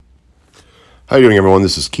How you doing, everyone?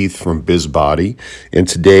 This is Keith from BizBody, and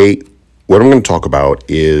today what I'm going to talk about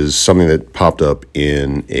is something that popped up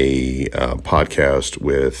in a podcast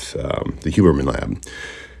with the Huberman Lab.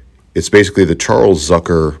 It's basically the Charles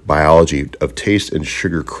Zucker Biology of Taste and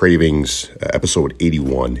Sugar Cravings, episode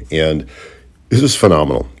 81, and this is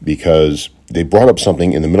phenomenal because they brought up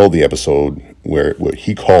something in the middle of the episode where what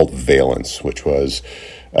he called valence, which was,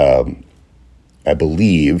 I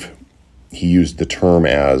believe, he used the term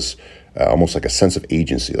as almost like a sense of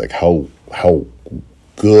agency, like how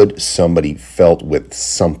good somebody felt with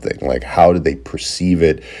something, like how did they perceive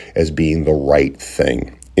it as being the right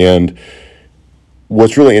thing. And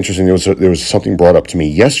what's really interesting, there was something brought up to me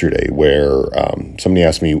yesterday where somebody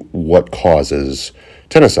asked me what causes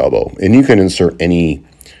tennis elbow, and you can insert any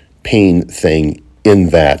pain thing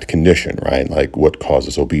in that condition, right? Like what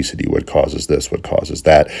causes obesity, what causes this, what causes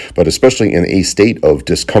that. But especially in a state of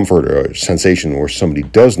discomfort or sensation where somebody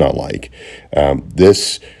does not like,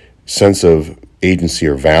 this sense of agency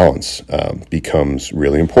or valence becomes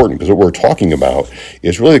really important, because what we're talking about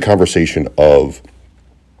is really a conversation of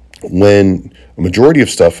when a majority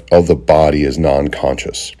of stuff of the body is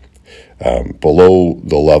non-conscious, below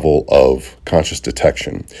the level of conscious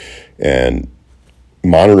detection, and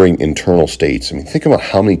monitoring internal states. I mean, think about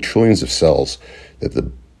how many trillions of cells that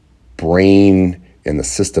the brain and the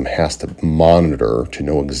system has to monitor to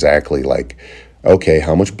know exactly, like, okay,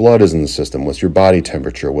 how much blood is in the system? What's your body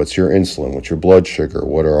temperature? What's your insulin? What's your blood sugar?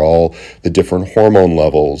 What are all the different hormone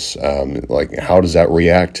levels? Like, how does that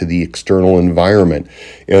react to the external environment?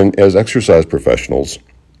 And as exercise professionals,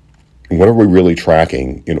 what are we really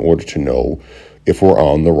tracking in order to know if we're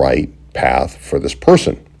on the right path for this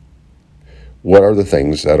person? What are the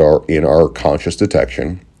things that are in our conscious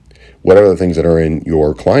detection? What are the things that are in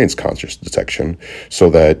your client's conscious detection,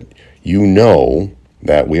 so that you know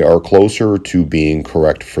that we are closer to being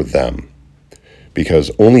correct for them?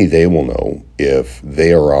 Because only they will know if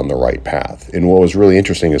they are on the right path. And what was really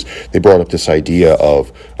interesting is they brought up this idea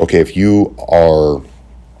of, okay, if you are,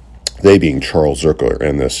 they being Charles Zucker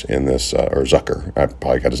or Zucker, I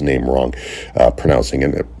probably got his name wrong, pronouncing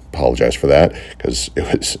it. Apologize for that, because it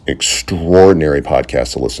was an extraordinary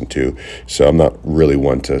podcast to listen to. So I'm not really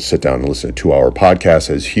one to sit down and listen to 2-hour podcasts,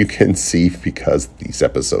 as you can see, because these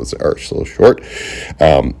episodes are so short.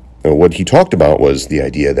 And what he talked about was the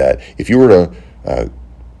idea that if you were to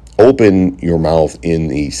open your mouth in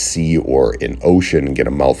the sea or an ocean and get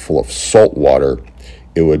a mouthful of salt water,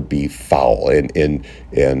 it would be foul, and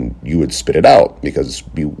you would spit it out because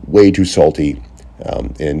it'd be way too salty.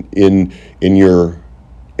 And in your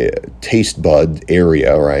taste bud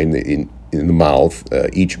area, right, in the mouth,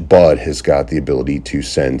 each bud has got the ability to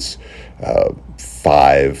sense have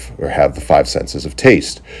the 5 senses of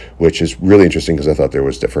taste, which is really interesting, because I thought there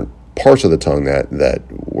was different parts of the tongue that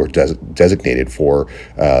were designated for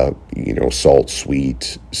salt,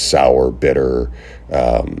 sweet, sour, bitter,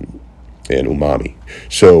 and umami.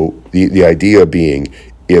 So the idea being,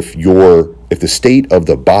 if the state of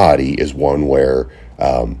the body is one where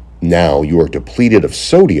now you are depleted of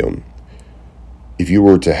sodium, if you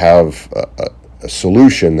were to have a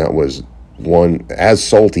solution that was one as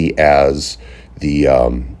salty as the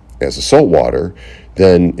salt water,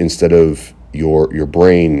 then instead of your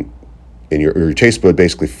brain and your taste bud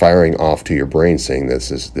basically firing off to your brain saying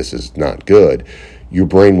this is not good, your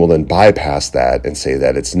brain will then bypass that and say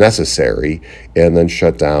that it's necessary, and then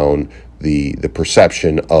shut down the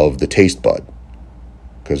perception of the taste bud,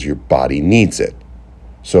 because your body needs it.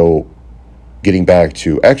 So getting back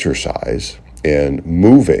to exercise and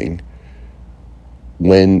moving,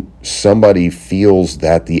 when somebody feels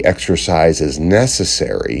that the exercise is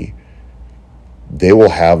necessary, they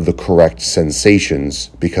will have the correct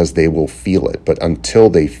sensations because they will feel it. But until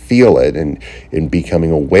they feel it, and in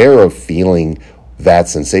becoming aware of feeling that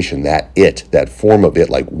sensation, that form of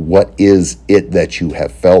it, like what is it that you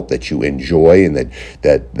have felt that you enjoy and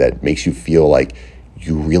that makes you feel like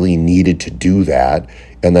you really needed to do that,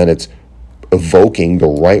 and then it's evoking the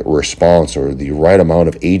right response or the right amount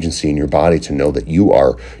of agency in your body to know that you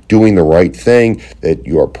are doing the right thing, that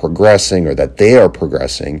you are progressing, or that they are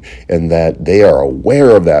progressing, and that they are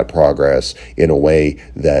aware of that progress in a way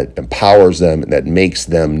that empowers them and that makes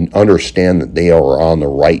them understand that they are on the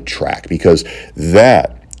right track. Because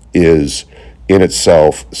that is in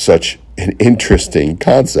itself such an interesting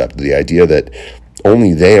concept, the idea that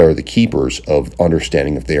only they are the keepers of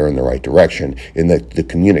understanding if they are in the right direction, and that the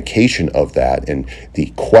communication of that and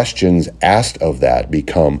the questions asked of that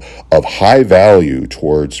become of high value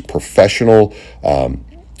towards professional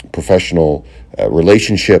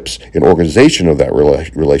relationships and organization of that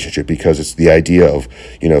relationship, because it's the idea of,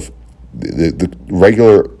 the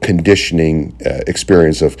regular conditioning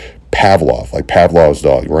experience of Pavlov, like Pavlov's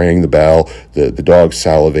dog, rang the bell, the dog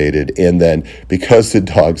salivated, and then because the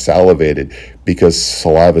dog salivated, because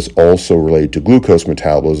saliva is also related to glucose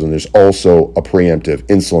metabolism, there's also a preemptive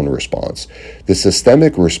insulin response. The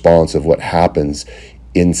systemic response of what happens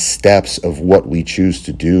in steps of what we choose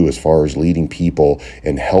to do as far as leading people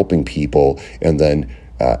and helping people, and then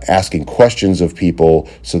asking questions of people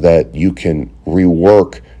so that you can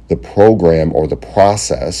rework the program or the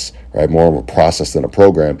process, right? More of a process than a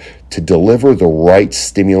program, to deliver the right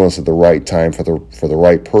stimulus at the right time for the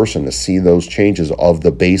right person to see those changes of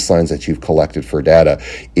the baselines that you've collected for data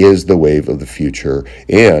is the wave of the future,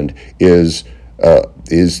 and is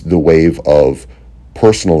the wave of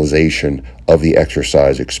personalization of the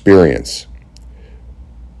exercise experience.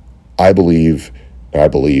 I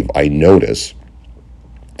notice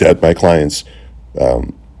that my clients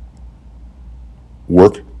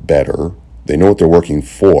work better, they know what they're working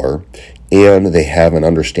for, and they have an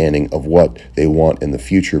understanding of what they want in the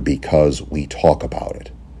future because we talk about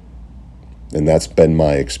it. And that's been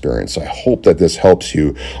my experience. I hope that this helps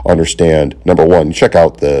you understand. Number one, check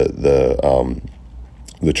out the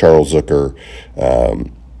Charles Zucker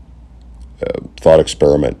thought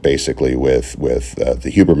experiment, basically, with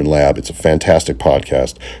the Huberman Lab. It's a fantastic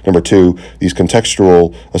podcast. Number two, these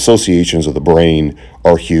contextual associations of the brain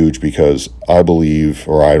are huge because I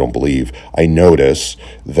notice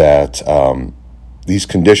that these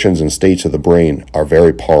conditions and states of the brain are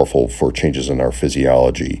very powerful for changes in our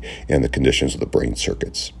physiology and the conditions of the brain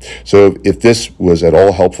circuits. So if this was at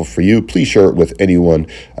all helpful for you, please share it with anyone,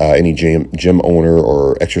 any gym owner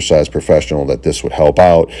or exercise professional that this would help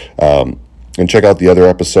out. And check out the other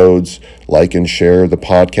episodes, like and share the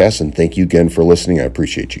podcast, and thank you again for listening. I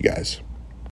appreciate you guys.